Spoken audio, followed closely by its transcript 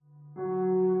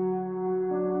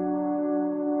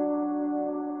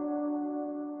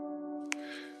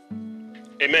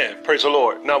Amen. Praise the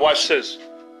Lord. Now watch this.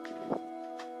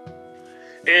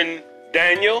 In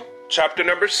Daniel chapter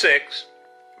number 6,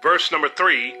 verse number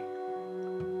 3.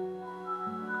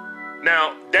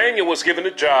 Now, Daniel was given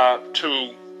a job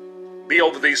to be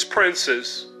over these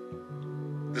princes,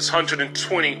 this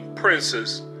 120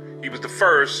 princes. He was the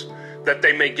first that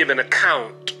they may give an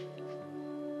account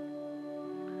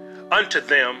unto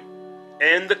them,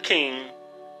 and the king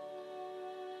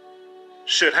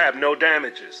should have no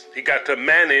damages. He got to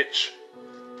manage,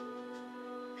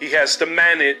 he has to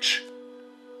manage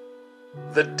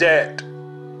the debt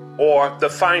or the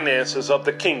finances of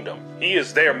the kingdom. He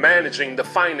is there managing the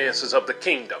finances of the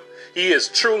kingdom. He is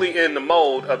truly in the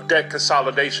mode of debt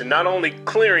consolidation, not only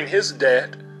clearing his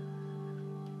debt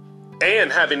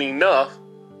and having enough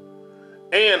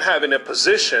and having a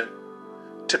position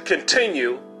to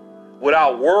continue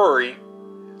without worry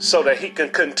so that he can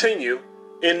continue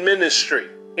in ministry,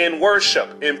 in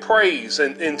worship, in praise,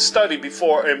 and in study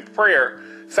before, in prayer,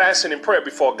 fasting and prayer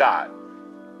before God.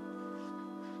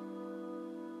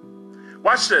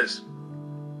 Watch this.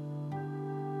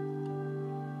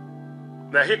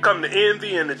 Now here come the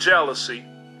envy and the jealousy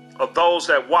of those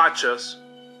that watch us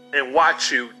and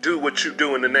watch you do what you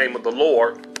do in the name of the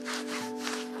Lord.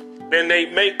 And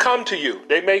they may come to you,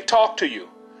 they may talk to you,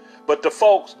 but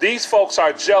these folks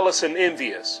are jealous and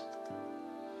envious.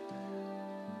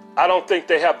 I don't think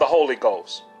they have the Holy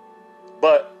Ghost.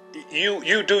 But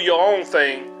you do your own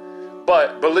thing.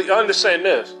 But understand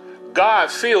this.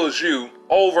 God fills you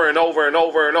over and over and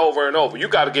over and over and over. You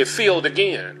got to get filled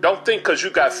again. Don't think because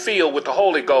you got filled with the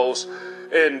Holy Ghost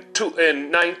in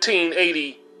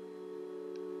 1980,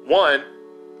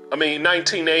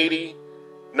 1990,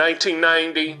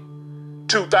 1990,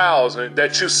 2000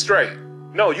 that you straight.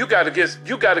 No, you got to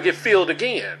get filled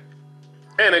again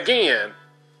and again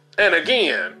and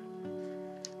again.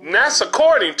 And that's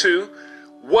according to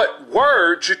what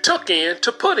words you took in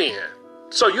to put in.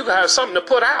 So you can have something to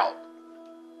put out,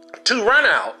 to run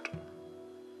out,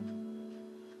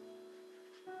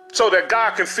 so that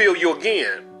God can fill you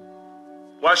again.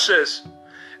 Watch this.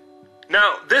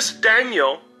 Now, this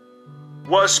Daniel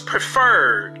was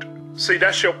preferred. See,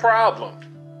 that's your problem.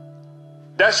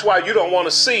 That's why you don't want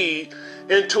to see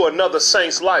into another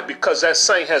saint's life, because that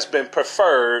saint has been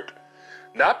preferred,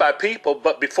 not by people,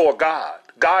 but before God.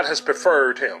 God has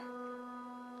preferred him.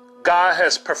 God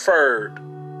has preferred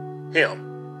him.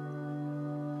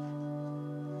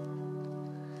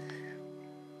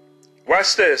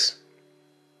 Watch this.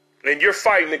 And you're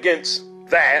fighting against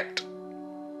that.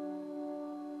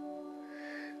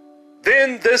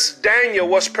 Then this Daniel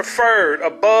was preferred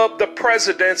above the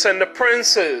presidents and the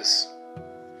princes.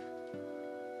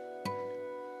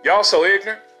 Y'all so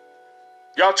ignorant.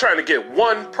 Y'all trying to get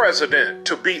one president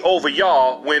to be over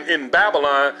y'all when in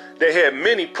Babylon they had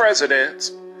many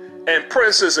presidents and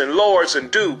princes and lords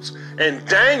and dukes. And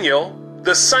Daniel,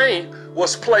 the saint,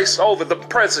 was placed over the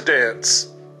presidents.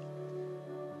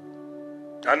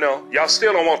 I know. Y'all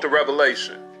still don't want the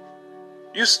revelation.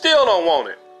 You still don't want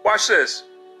it. Watch this.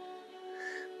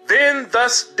 Then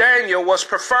thus Daniel was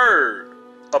preferred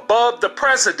above the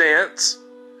presidents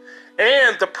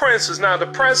and the princes. Now the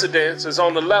presidents is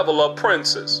on the level of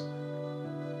princes.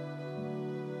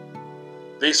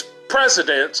 These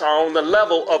presidents are on the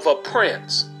level of a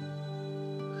prince.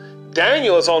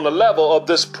 Daniel is on the level of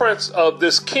this prince, of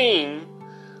this king.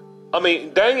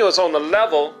 Daniel is on the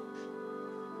level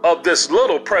of this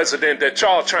little president that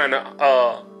y'all trying to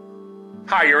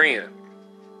hire in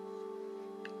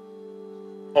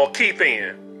or keep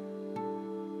in.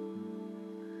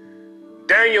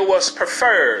 Daniel was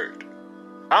preferred.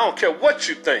 I don't care what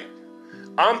you think.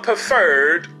 I'm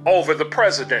preferred over the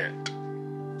president.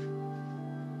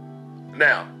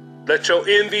 Now, let your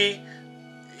envy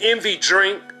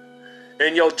drink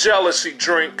and your jealousy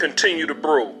drink continue to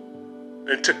brew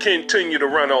and to continue to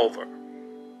run over.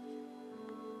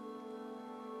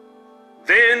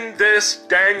 Then this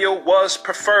Daniel was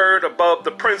preferred above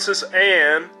the princes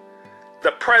and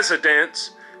the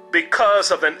presidents because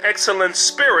of an excellent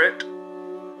spirit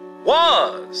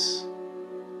was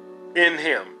in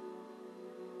him.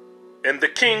 And the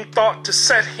king thought to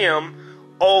set him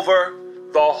over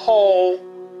the whole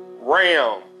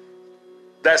realm.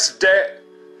 That's debt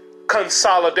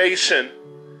consolidation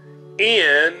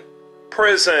in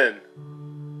prison,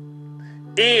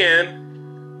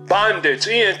 in bondage,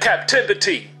 in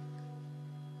captivity.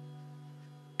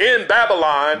 In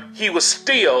Babylon,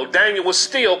 Daniel was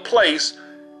still placed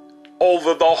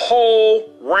over the whole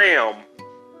realm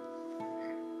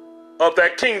of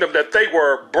that kingdom that they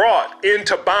were brought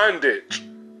into bondage.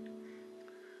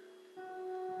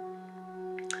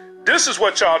 This is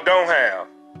what y'all don't have.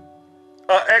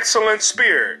 an excellent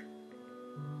spirit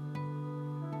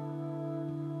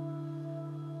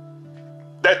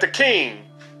that the king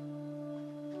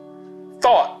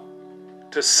thought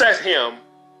to set him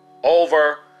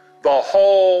over the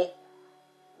whole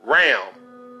realm.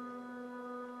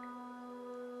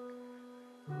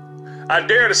 I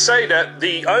dare to say that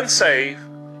the unsaved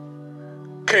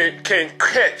can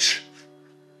catch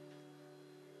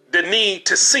the need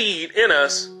to seed in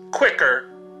us quicker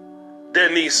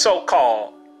than these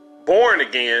so-called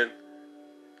born-again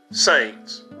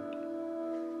saints.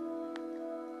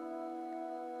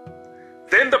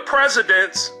 Then the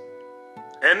presidents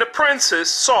and the princes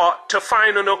sought to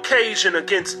find an occasion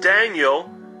against Daniel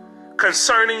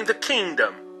concerning the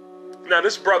kingdom. Now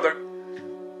this brother,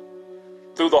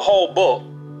 through the whole book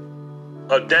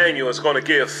of Daniel, is going to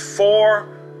give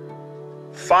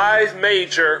 5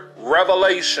 major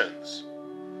revelations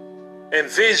and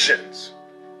visions.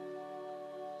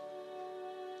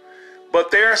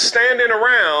 But they're standing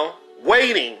around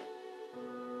waiting.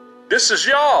 This is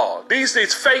y'all.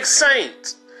 These fake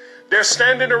saints. They're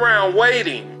standing around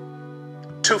waiting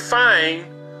to find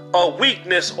a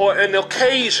weakness or an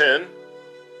occasion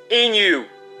in you.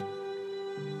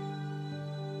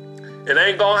 It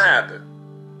ain't gonna happen.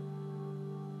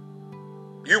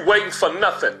 You waiting for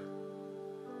nothing.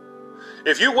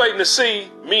 If you waiting to see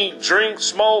me drink,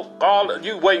 smoke,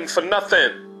 you waiting for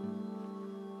nothing.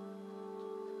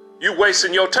 You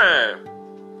wasting your time.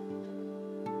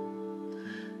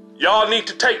 Y'all need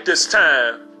to take this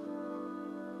time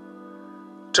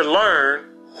to learn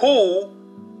who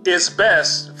is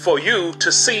best for you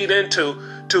to seed into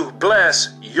to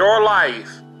bless your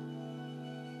life.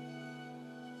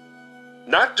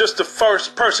 Not just the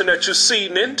first person that you're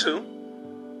seeding into.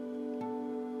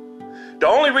 The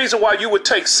only reason why you would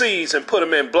take seeds and put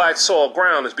them in black soil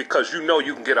ground is because you know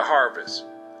you can get a harvest.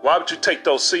 Why would you take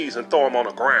those seeds and throw them on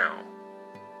the ground?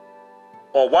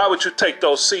 Or why would you take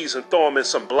those seeds and throw them in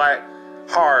some black,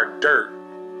 hard dirt?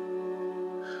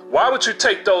 Why would you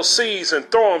take those seeds and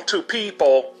throw them to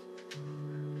people?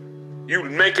 You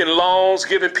making loans,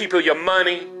 giving people your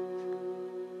money,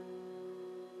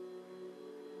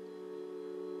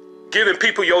 giving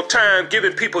people your time,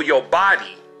 giving people your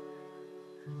body.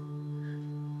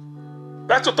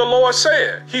 That's what the Lord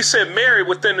said. He said, marry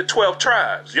within the 12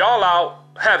 tribes. Y'all out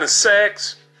having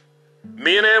sex,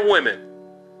 men and women,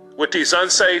 with these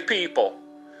unsaved people.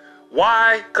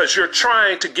 Why? Because you're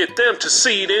trying to get them to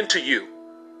seed into you.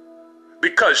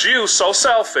 Because you, so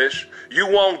selfish, you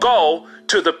won't go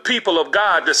to the people of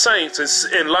God, the saints,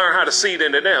 and learn how to seed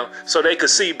into them so they can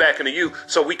seed back into you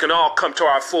so we can all come to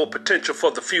our full potential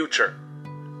for the future.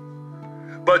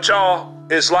 But y'all,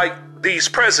 it's like these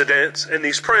presidents and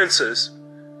these princes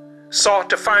sought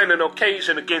to find an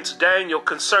occasion against Daniel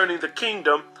concerning the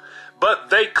kingdom, but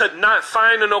they could not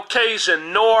find an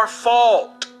occasion nor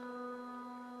fault.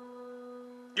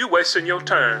 You wasting your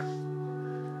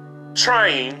time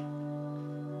trying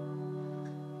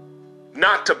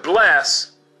not to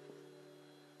bless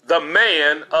the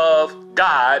man of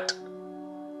God,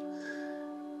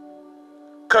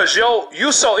 because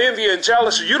you so envy and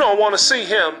jealous, you don't want to see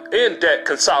him in debt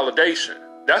consolidation.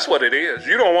 That's what it is.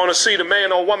 You don't want to see the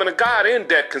man or woman of God in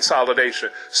debt consolidation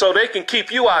so they can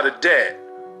keep you out of debt.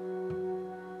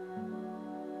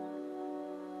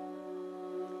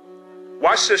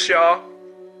 Watch this, y'all.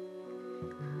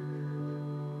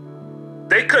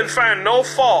 They couldn't find no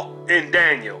fault in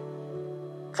Daniel.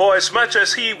 For as much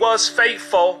as he was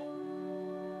faithful,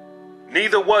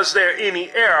 neither was there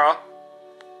any error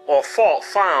or fault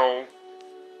found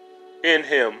in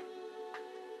him.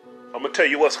 I'm going to tell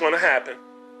you what's going to happen.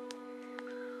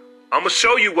 I'm going to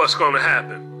show you what's going to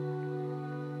happen.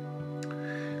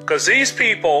 Because these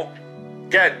people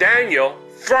got Daniel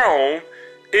thrown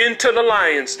into the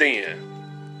lion's den.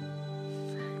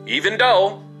 Even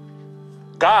though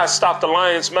God stopped the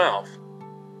lion's mouth.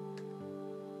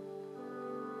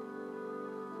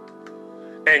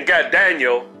 And got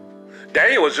Daniel.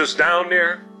 Daniel was just down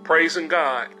there praising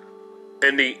God.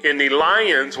 And the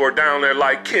lions were down there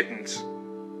like kittens.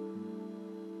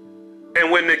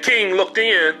 And when the king looked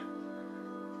in,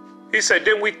 he said,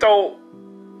 didn't we throw...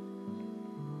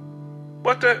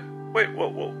 What the... Wait,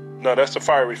 whoa. No, that's the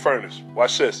fiery furnace.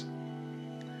 Watch this.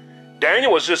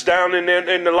 Daniel was just down in there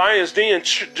in the lion's den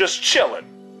just chilling.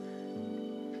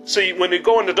 See, when you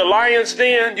go into the lion's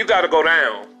den, you got to go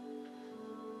down.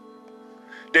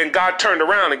 Then God turned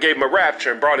around and gave him a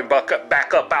rapture and brought him back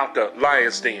up out the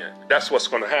lion's den. That's what's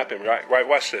going to happen, right? Right?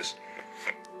 Watch this.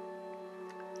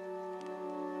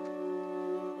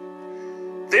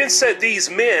 Then said these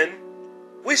men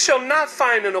We shall not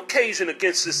find an occasion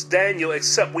against this Daniel,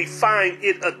 except we find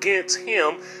it against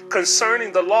him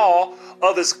concerning the law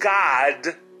of his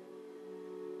God.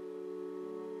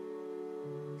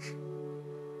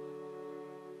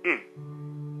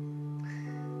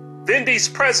 Then these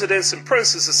presidents and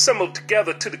princes assembled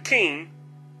together to the king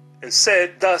and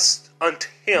said thus unto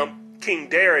him, King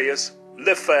Darius,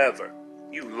 live forever.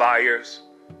 You liars.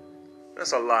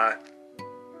 That's a lie.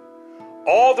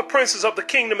 All the princes of the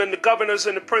kingdom and the governors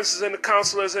and the princes and the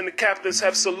counselors and the captains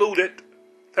have saluted,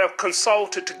 have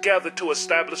consulted together to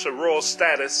establish a royal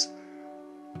status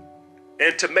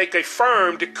and to make a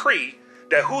firm decree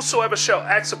that whosoever shall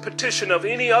ask a petition of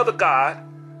any other god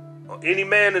or any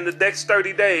man in the next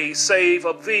 30 days, save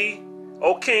of thee,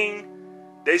 O king,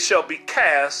 they shall be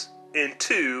cast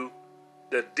into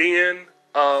the den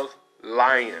of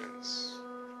lions.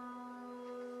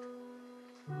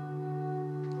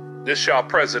 This y'all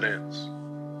presidents.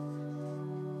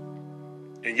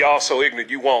 And y'all so ignorant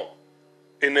you won't.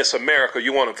 In this America,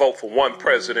 you want to vote for one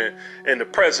president, and the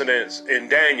presidents in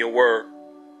Daniel were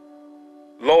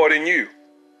lower than you.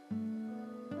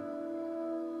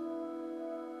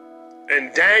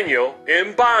 And Daniel,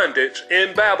 in bondage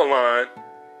in Babylon,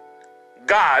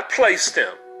 God placed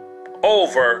him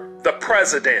over the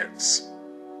presidents.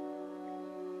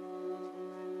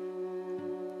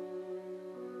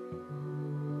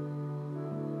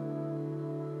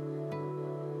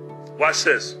 Watch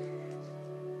this.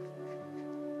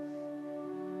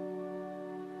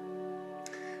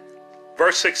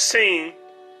 Verse 16,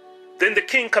 then the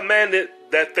king commanded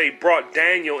that they brought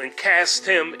Daniel and cast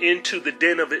him into the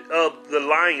den of the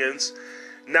lions.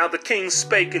 Now the king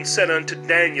spake and said unto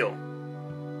Daniel,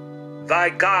 thy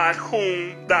God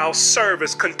whom thou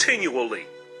servest continually,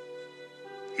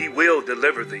 he will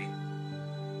deliver thee.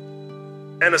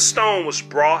 And a stone was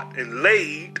brought and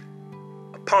laid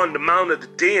upon the mount of the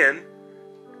den,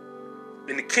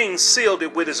 and the king sealed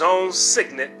it with his own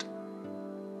signet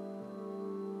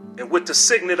and with the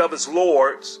signet of his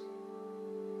lords,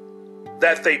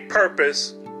 that they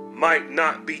purpose might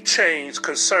not be changed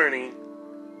concerning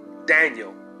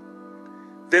Daniel.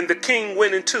 Then the king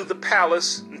went into the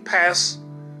palace and passed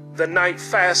the night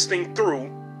fasting through.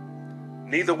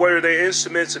 Neither were there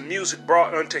instruments and music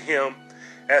brought unto him,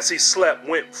 as he slept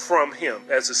went from him,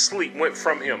 as his sleep went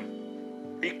from him.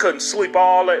 He couldn't sleep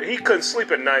he couldn't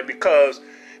sleep at night because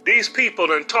these people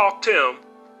done talked him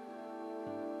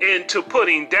into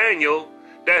putting Daniel,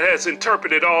 that has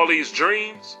interpreted all these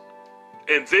dreams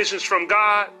and visions from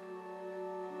God.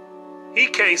 He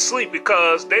can't sleep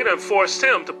because they done forced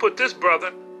him to put this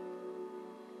brother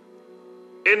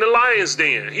in the lion's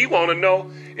den. He want to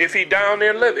know if he down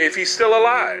there living, if he's still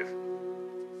alive.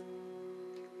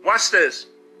 Watch this.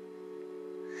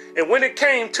 And when it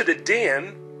came to the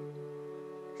den,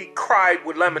 he cried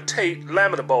with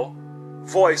lamentable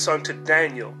voice unto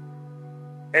Daniel.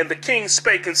 And the king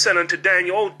spake and said unto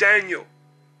Daniel, O Daniel,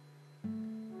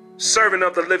 servant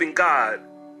of the living God,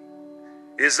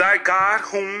 is thy God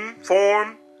whom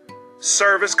form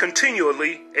service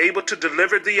continually able to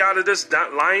deliver thee out of this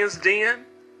lion's den?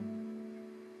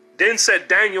 Then said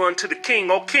Daniel unto the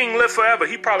king, O king, live forever.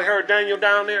 He probably heard Daniel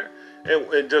down there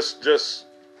and just,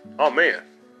 oh man.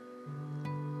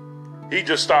 He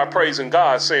just started praising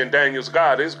God, saying Daniel's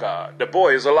God is God. The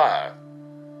boy is alive.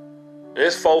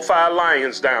 There's 4 or 5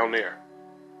 lions down there.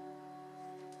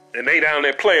 And they down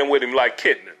there playing with him like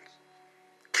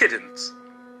kittens.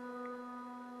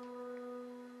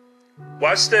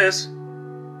 Watch this.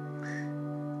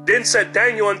 Then said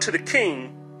Daniel unto the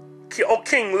king, O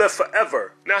king, live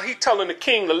forever. Now he telling the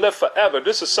king to live forever.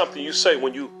 This is something you say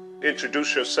when you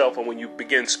introduce yourself and when you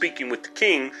begin speaking with the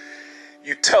king.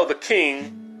 You tell the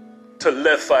king to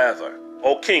live forever.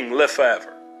 O king, live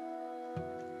forever.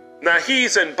 Now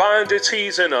he's in bondage.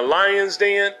 He's in a lion's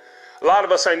den. A lot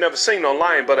of us ain't never seen no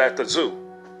lion but at the zoo.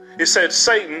 It said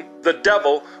Satan, the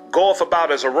devil, goeth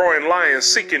about as a roaring lion,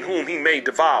 seeking whom he may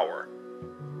devour.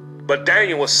 But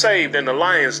Daniel was saved in the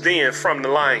lion's den from the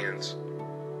lions.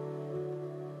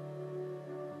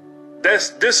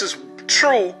 This is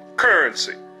true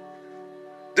currency.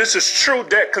 This is true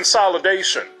debt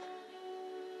consolidation.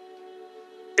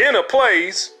 In a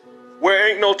place where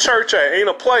ain't no church at, ain't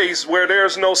a place where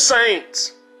there's no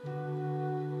saints.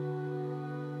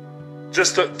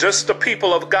 Just the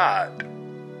people of God.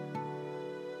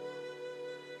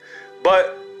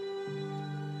 But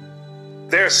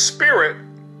their spirit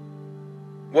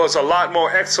was a lot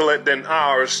more excellent than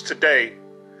ours today.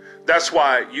 That's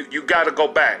why you got to go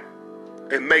back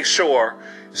and make sure,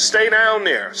 stay down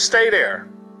there, stay there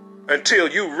until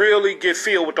you really get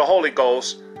filled with the Holy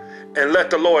Ghost and let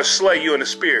the Lord slay you in the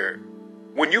spirit.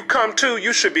 When you come to,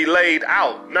 you should be laid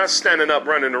out, not standing up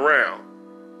running around.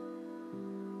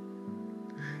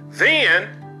 Then,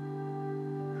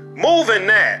 move in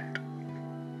that.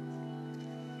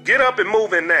 Get up and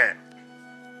move in that.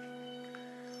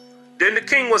 Then the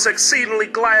king was exceedingly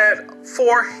glad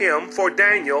for him, for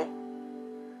Daniel,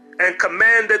 and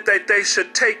commanded that they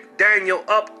should take Daniel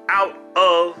up out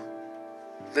of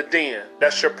the den.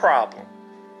 That's your problem.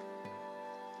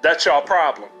 That's your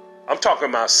problem. I'm talking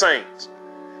about saints,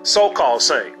 so-called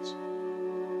saints.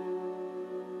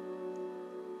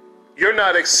 You're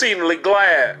not exceedingly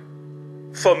glad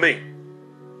for me.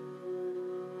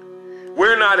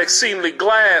 We're not exceedingly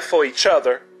glad for each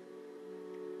other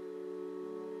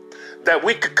that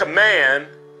we could command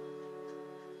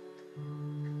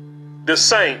the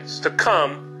saints to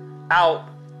come out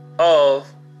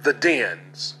of the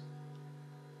dens.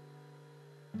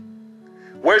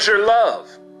 Where's your love?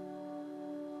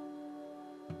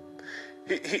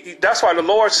 That's why the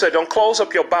Lord said, don't close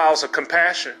up your bowels of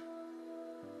compassion.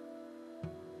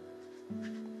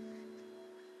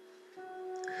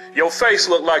 Your face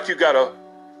look like you got a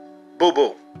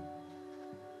boo-boo.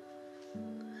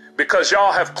 Because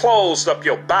y'all have closed up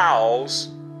your bowels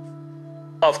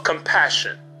of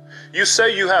compassion. You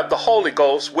say you have the Holy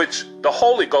Ghost, which the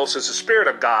Holy Ghost is the Spirit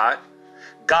of God.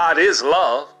 God is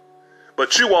love,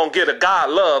 but you won't get a God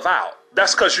love out.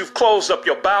 That's because you've closed up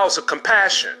your bowels of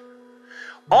compassion.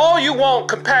 All you want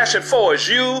compassion for is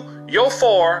you, your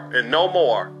for, and no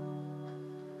more.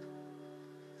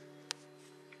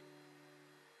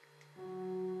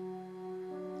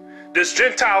 This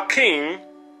Gentile king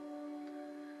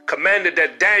commanded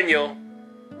that Daniel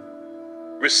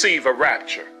receive a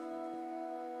rapture.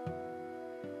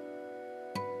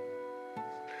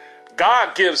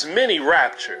 God gives many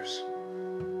raptures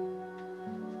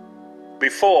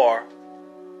before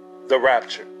the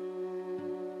rapture.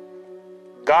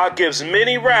 God gives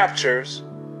many raptures,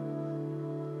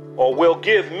 or will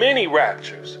give many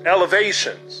raptures,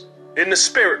 elevations in the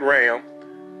spirit realm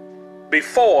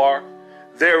before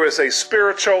there is a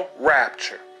spiritual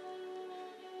rapture.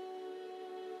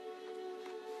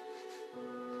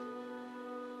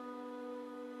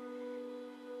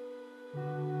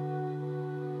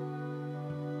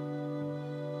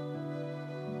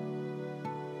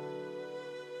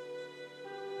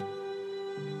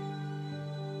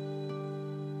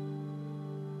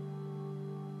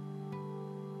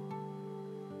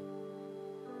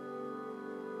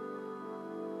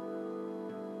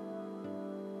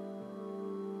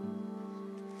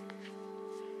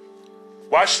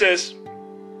 Watch this.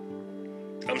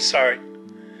 I'm sorry.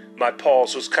 My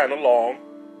pause was kind of long.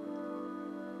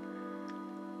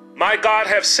 My God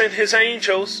have sent his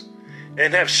angels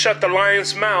and have shut the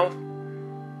lion's mouth,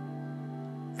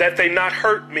 that they not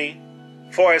hurt me,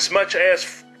 for as much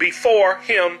as before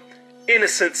him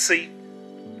innocency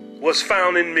was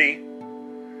found in me,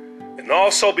 and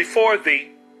also before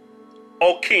thee,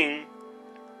 O king,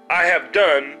 I have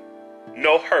done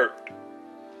no hurt.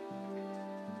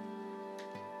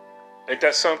 Ain't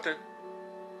that something?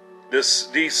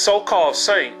 These so-called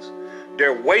saints,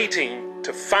 they're waiting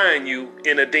to find you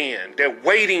in a den. They're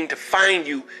waiting to find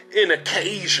you in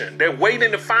occasion. They're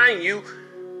waiting to find you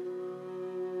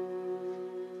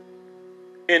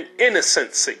in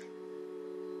innocency.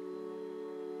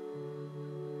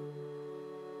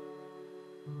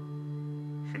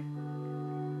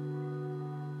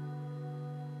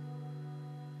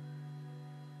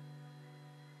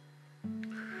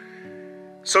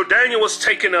 So Daniel was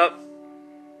taken up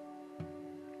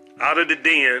out of the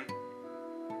den,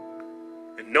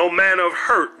 and no manner of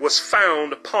hurt was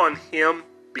found upon him,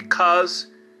 because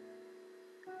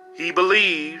he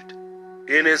believed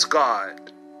in his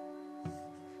God.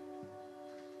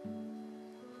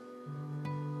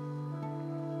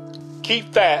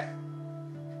 Keep that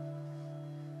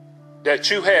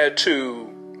you had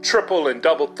to triple and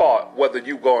double thought whether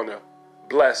you're going to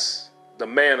bless the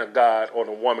man of God or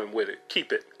the woman with it.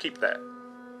 Keep it. Keep that.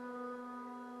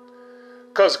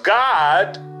 Because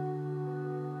God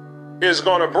is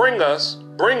going to bring us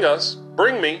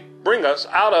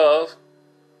out of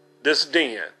this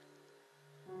den.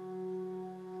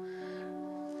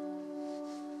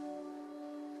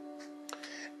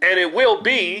 And it will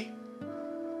be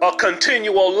a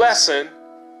continual lesson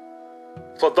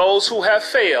for those who have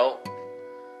failed,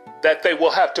 that they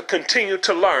will have to continue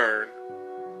to learn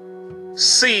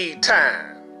seed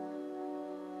time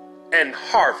and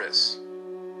harvest.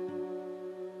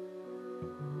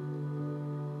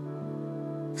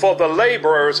 For the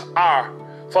laborers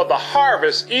for the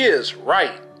harvest is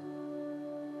right.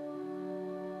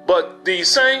 But these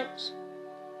saints,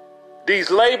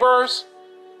 these laborers,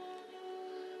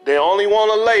 They only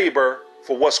want to labor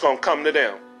for what's going to come to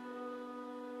them.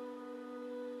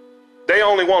 They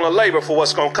only want to labor for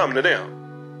what's going to come to them.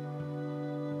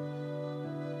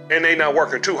 And they not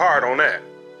working too hard on that.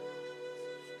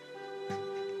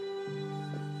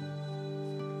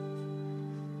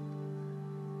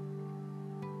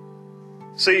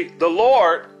 See, the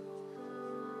Lord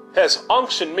has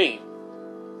unctioned me.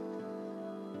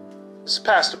 This is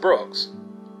Pastor Brooks.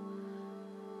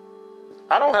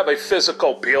 I don't have a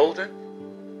physical building.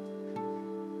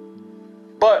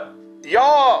 But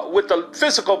y'all, with the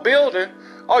physical building,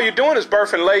 all you're doing is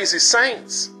birthing lazy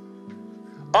saints.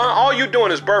 All you're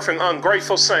doing is birthing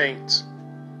ungrateful saints.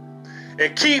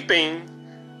 And keeping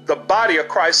the body of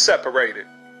Christ separated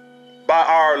by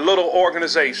our little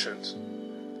organizations.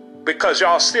 Because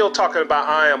y'all still talking about,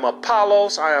 I am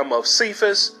Apollos, I am of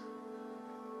Cephas,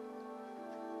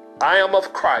 I am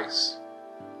of Christ.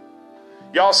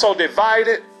 Y'all so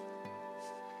divided.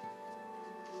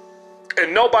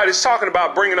 And nobody's talking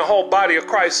about bringing the whole body of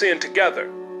Christ in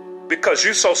together. Because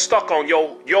you so stuck on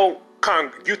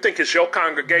you think it's your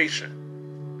congregation.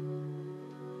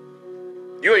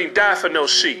 You ain't die for no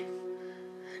sheep.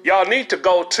 Y'all need to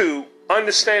go to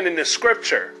understanding the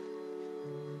scripture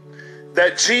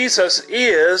that Jesus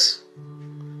is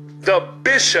the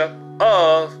bishop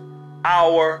of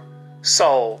our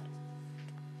soul.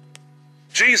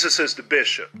 Jesus is the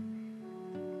bishop.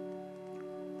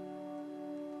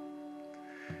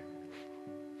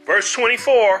 Verse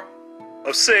 24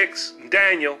 of 6,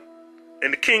 Daniel,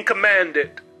 and the king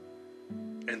commanded,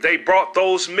 and they brought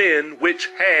those men which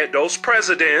had, those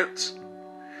presidents,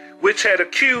 which had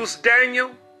accused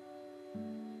Daniel,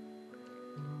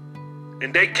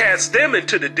 and they cast them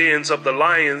into the dens of the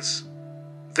lions,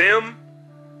 them,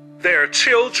 their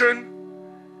children,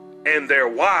 and their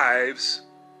wives,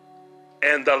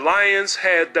 and the lions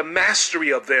had the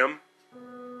mastery of them,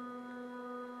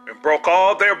 and broke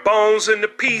all their bones into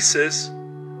pieces,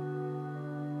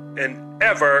 and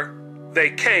ever they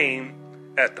came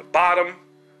at the bottom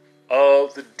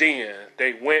of the den.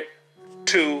 They went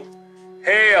to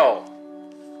hell.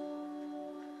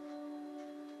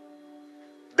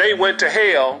 They went to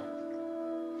hell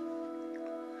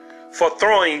for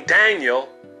throwing Daniel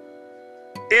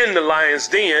in the lion's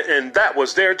den, and that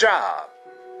was their job.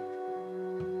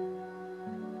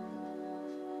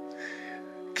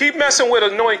 Keep messing with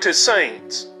anointed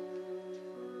saints,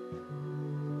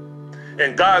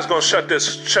 and God's gonna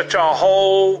shut y'all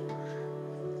whole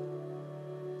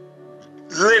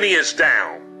lineage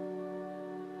down.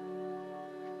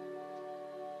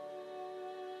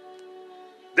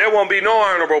 There won't be no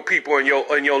honorable people in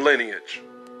your lineage.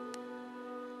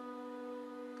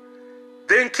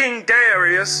 Then King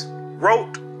Darius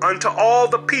wrote unto all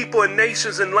the people and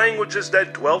nations and languages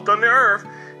that dwelt on the earth,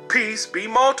 peace be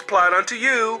multiplied unto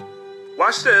you.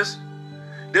 Watch this.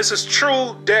 This is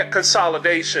true debt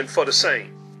consolidation for the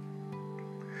saint.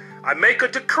 I make a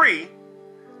decree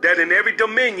that in every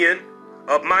dominion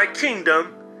of my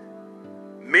kingdom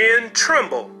men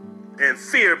tremble and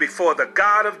fear before the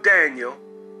God of Daniel,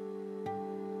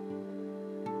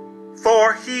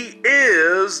 for he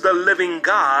is the living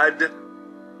God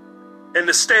and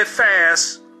the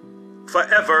steadfast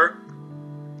forever,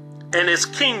 and his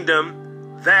kingdom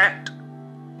that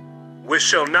which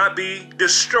shall not be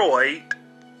destroyed,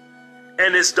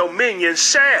 and his dominion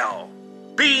shall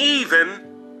be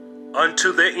even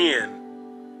unto the end.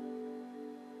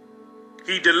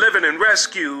 He delivered and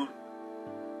rescued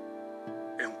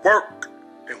and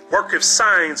worketh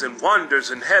signs and wonders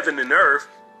in heaven and earth,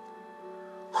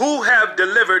 who have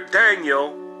delivered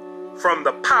Daniel from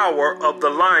the power of the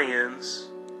lions.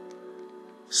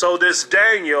 So this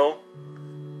Daniel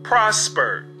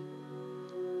prospered.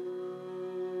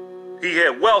 He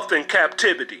had wealth in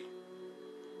captivity.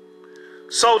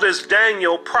 So this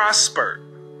Daniel prospered.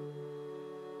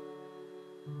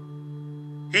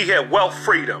 He had wealth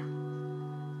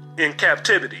freedom in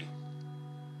captivity.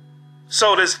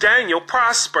 So this Daniel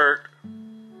prospered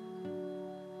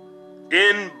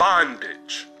in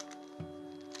bondage,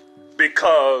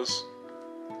 because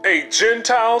a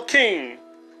Gentile king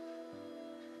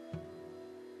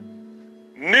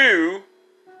knew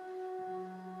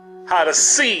how to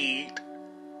seed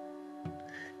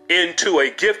into a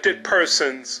gifted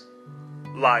person's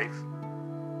life.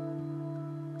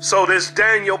 So this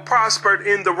Daniel prospered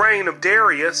in the reign of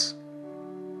Darius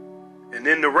and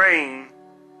in the reign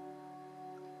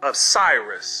of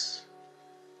Cyrus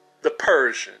the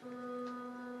Persian.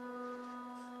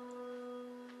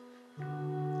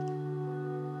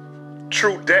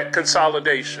 True debt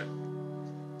consolidation.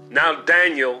 Now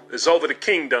Daniel is over the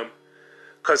kingdom,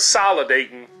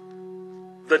 consolidating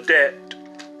the debt.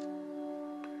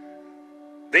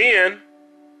 Then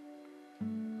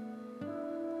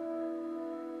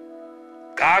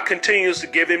God continues to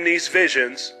give him these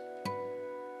visions,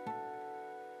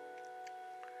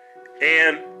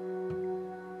 and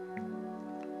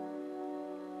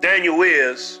Daniel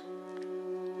is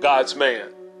God's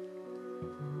man.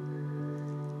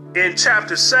 In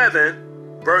chapter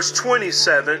 7, verse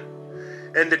 27,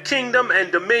 and the kingdom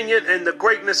and dominion and the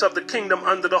greatness of the kingdom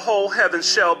under the whole heaven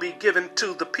shall be given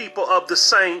to the people of the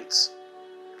saints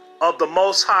of the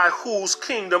Most High, whose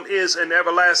kingdom is an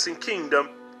everlasting kingdom,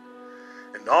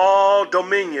 and all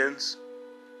dominions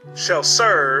shall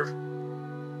serve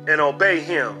and obey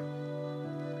him.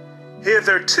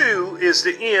 Hitherto is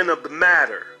the end of the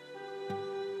matter.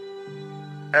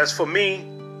 As for me,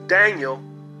 Daniel,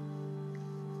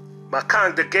 my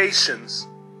congregations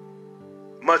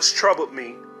much troubled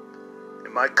me,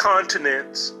 and my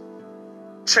countenance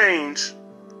changed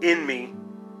in me,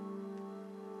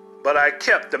 but I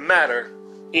kept the matter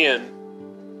in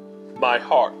my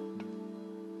heart.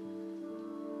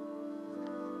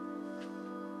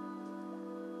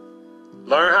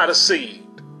 Learn how to seed.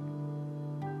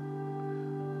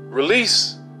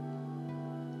 Release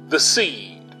the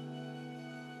seed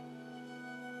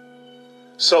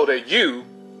so that you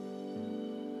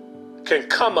can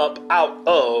come up out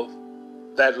of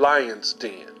that lion's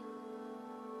den.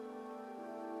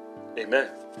 Amen.